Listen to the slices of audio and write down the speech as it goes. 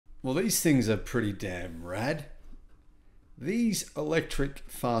Well, these things are pretty damn rad. These electric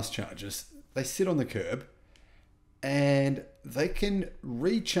fast chargers, they sit on the curb and they can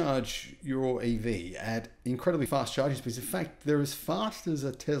recharge your EV at incredibly fast charging speeds. In fact, they're as fast as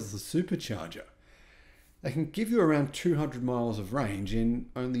a Tesla supercharger. They can give you around 200 miles of range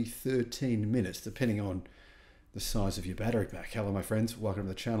in only 13 minutes, depending on the size of your battery pack. Hello, my friends. Welcome to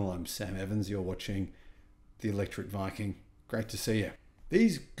the channel. I'm Sam Evans. You're watching the Electric Viking. Great to see you.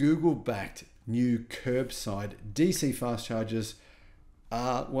 These Google-backed new curbside DC fast chargers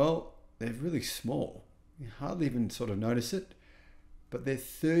are, well, they're really small. You hardly even sort of notice it, but they're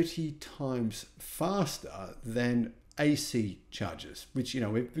 30 times faster than AC chargers, which, you know,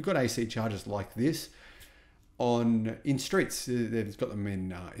 we've got AC chargers like this in streets. They've got them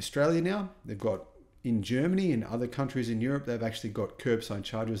in Australia now. They've got in Germany and other countries in Europe. They've actually got curbside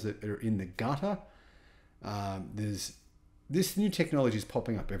chargers that are in the gutter. This new technology is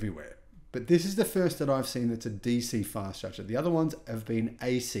popping up everywhere, but this is the first that I've seen that's a DC fast charger. The other ones have been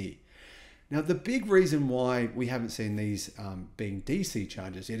AC. Now, the big reason why we haven't seen these being DC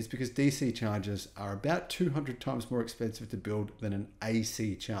chargers yet is because DC chargers are about 200 times more expensive to build than an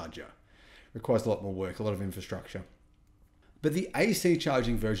AC charger. Requires a lot more work, a lot of infrastructure. But the AC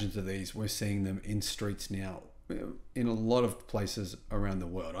charging versions of these, we're seeing them in streets now in a lot of places around the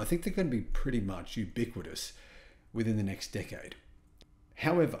world. I think they're going to be pretty much ubiquitous within the next decade.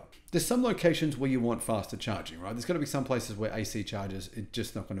 However, there's some locations where you want faster charging, right? There's got to be some places where AC chargers are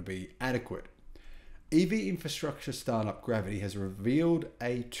just not going to be adequate. EV infrastructure startup Gravity has revealed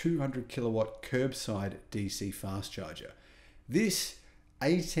a 200 kilowatt curbside DC fast charger. This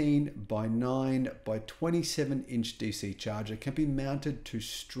 18 by 9 by 27 inch DC charger can be mounted to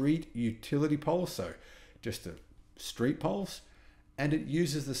street utility poles, so just the street poles, and it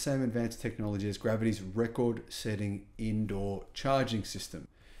uses the same advanced technology as Gravity's record-setting indoor charging system.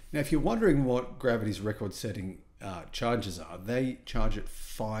 Now, if you're wondering what Gravity's record-setting chargers are, they charge at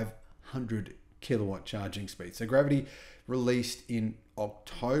 500 kilowatt charging speed. So Gravity released in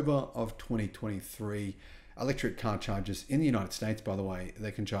October of 2023 electric car chargers in the United States, by the way.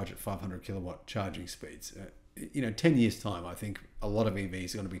 They can charge at 500 kilowatt charging speeds. 10 years time, I think a lot of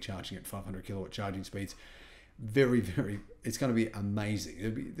EVs are going to be charging at 500 kilowatt charging speeds. It's going to be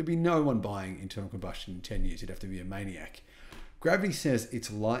amazing. There'll be no one buying internal combustion in 10 years. You'd have to be a maniac. Gravity says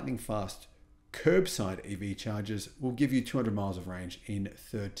its lightning fast curbside EV chargers will give you 200 miles of range in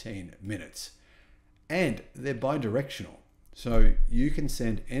 13 minutes. And they're bi-directional. So you can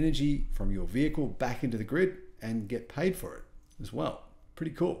send energy from your vehicle back into the grid and get paid for it as well.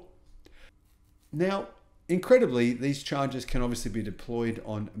 Pretty cool. Now, incredibly, these chargers can obviously be deployed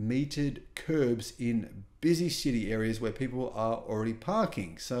on metered curbs in busy city areas where people are already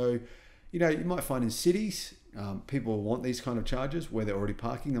parking. So, you might find in cities, people want these kind of chargers where they're already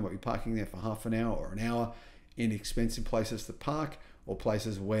parking. They might be parking there for half an hour or an hour in expensive places to park, or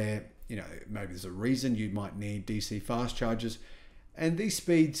places where, maybe there's a reason you might need DC fast chargers. And these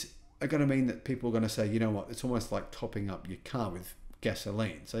speeds are going to mean that people are going to say, you know what, it's almost like topping up your car with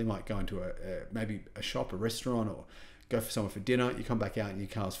gasoline. So you might go into maybe a shop, a restaurant, or go for somewhere for dinner. You come back out and your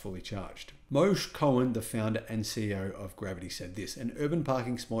car's fully charged. Moshe Cohen, the founder and CEO of Gravity, said this: an urban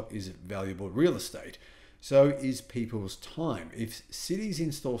parking spot is valuable real estate. So is people's time. If cities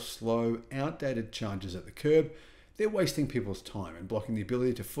install slow, outdated chargers at the curb, they're wasting people's time and blocking the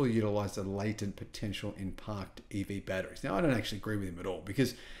ability to fully utilize the latent potential in parked EV batteries. Now, I don't actually agree with him at all,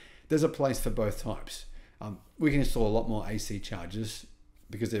 because there's a place for both types. We can install a lot more AC chargers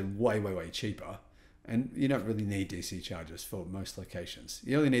because they're way, way, way cheaper. And you don't really need DC chargers for most locations.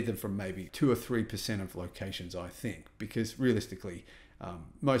 You only need them from maybe 2 or 3% of locations, I think, because realistically,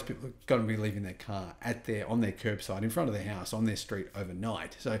 most people are going to be leaving their car on their curbside, in front of their house, on their street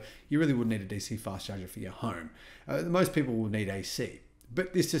overnight. So you really would need a DC fast charger for your home. Most people will need AC,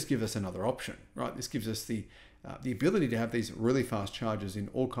 but this just gives us another option, right? This gives us the ability to have these really fast chargers in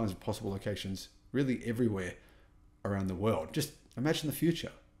all kinds of possible locations, really everywhere around the world. Just imagine the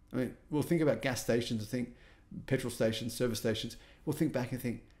future. I mean, we'll think about gas stations, think petrol stations, service stations. We'll think back and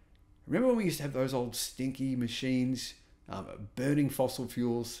think, remember when we used to have those old stinky machines burning fossil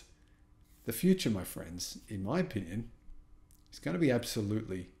fuels? The future, my friends, in my opinion, is going to be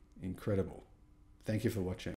absolutely incredible. Thank you for watching.